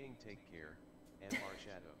 Take care, MR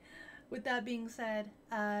Shadow. With that being said,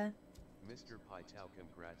 Mr. Pytal,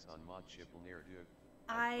 congrats on Modship Nerdu.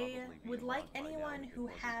 I would like anyone who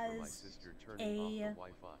has a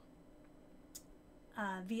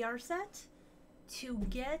VR set to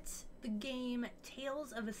get the game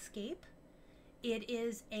Tales of Escape. It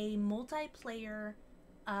is a multiplayer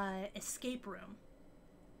escape room,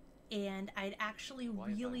 and I'd actually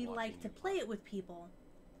really like to play it with people,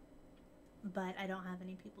 but I don't have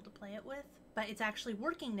any people to play it with. But it's actually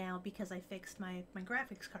working now because I fixed my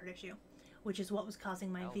graphics card issue, which is what was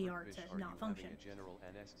causing my VR to not function.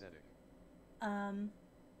 I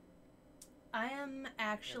am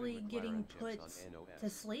actually getting put to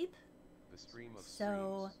sleep,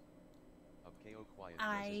 so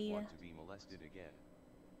I...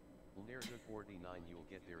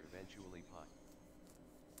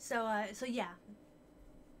 So yeah,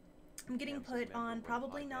 I'm getting put on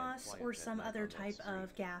probably NOS or some other type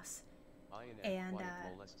of gas, and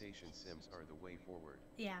molestation sims are the way forward.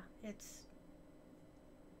 Yeah, it's...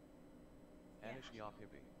 Yeah.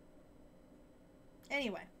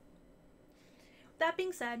 Anyway, that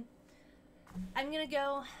being said, I'm gonna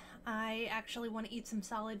go. I actually want to eat some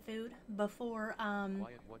solid food before I'm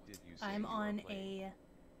on a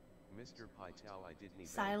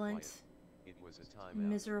silent,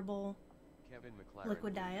 miserable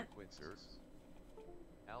liquid diet.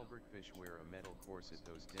 Albert Fish, wear a metal corset,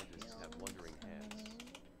 those dentists have wandering hands.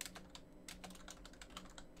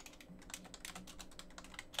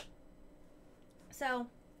 So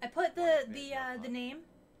I put the name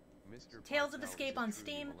Tales of Escape on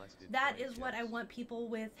Steam. That is what I want people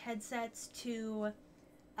with headsets to.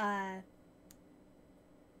 I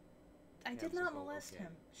did not molest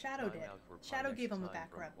him. Shadow did. Shadow gave him a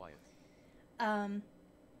back rub.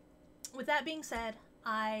 With that being said,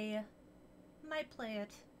 I might play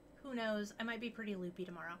it. Who knows? I might be pretty loopy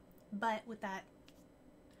tomorrow. But with that,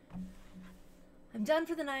 I'm done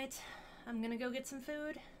for the night. I'm gonna go get some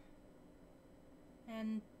food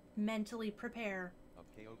and mentally prepare.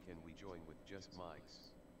 Okay, can we join with just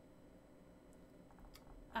mics?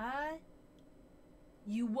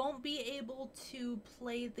 You won't be able to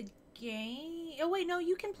play the game. Oh wait, no,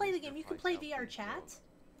 you can play the game. You can play VR chat.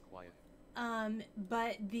 Quiet.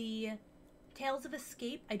 But the Tales of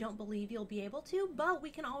Escape, I don't believe you'll be able to, but we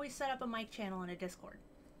can always set up a mic channel in a Discord.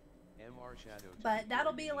 MR Shadow But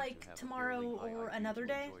that'll be you need to like have a tomorrow fairly high or IQ another to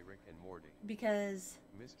day, enjoy Rick and Morty. because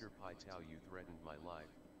Mr. Pytow, you threatened my life.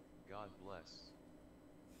 God bless.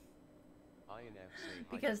 INF say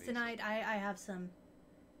hi because to tonight I have some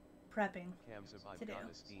prepping Camzab, I've to do. got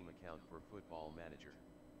a Steam account for Football Manager.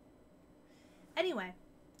 Anyway,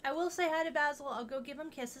 I will say hi to Basil. I'll go give him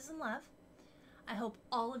kisses and love. I hope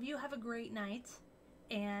all of you have a great night,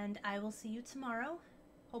 and I will see you tomorrow,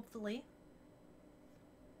 hopefully,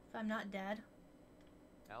 if I'm not dead.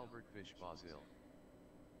 Albert Fish Basil.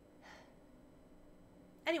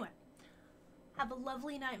 Anyway, have a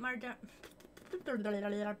lovely night, my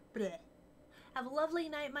have a lovely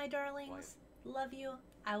night, my darlings. Love you.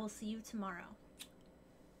 I will see you tomorrow.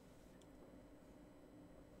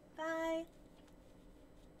 Bye.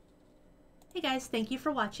 Hey guys, thank you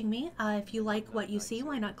for watching me. If you like what you see,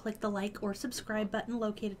 why not click the like or subscribe button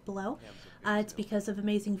located below. It's because of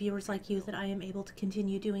amazing viewers like you that I am able to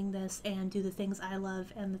continue doing this and do the things I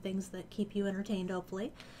love and the things that keep you entertained,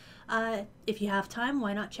 hopefully. If you have time,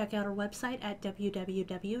 why not check out our website at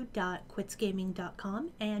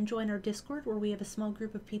www.quitsgaming.com and join our Discord, where we have a small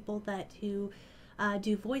group of people who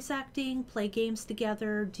do voice acting, play games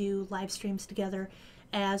together, do live streams together,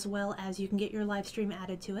 as well as you can get your live stream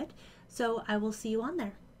added to it. So I will see you on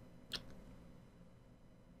there.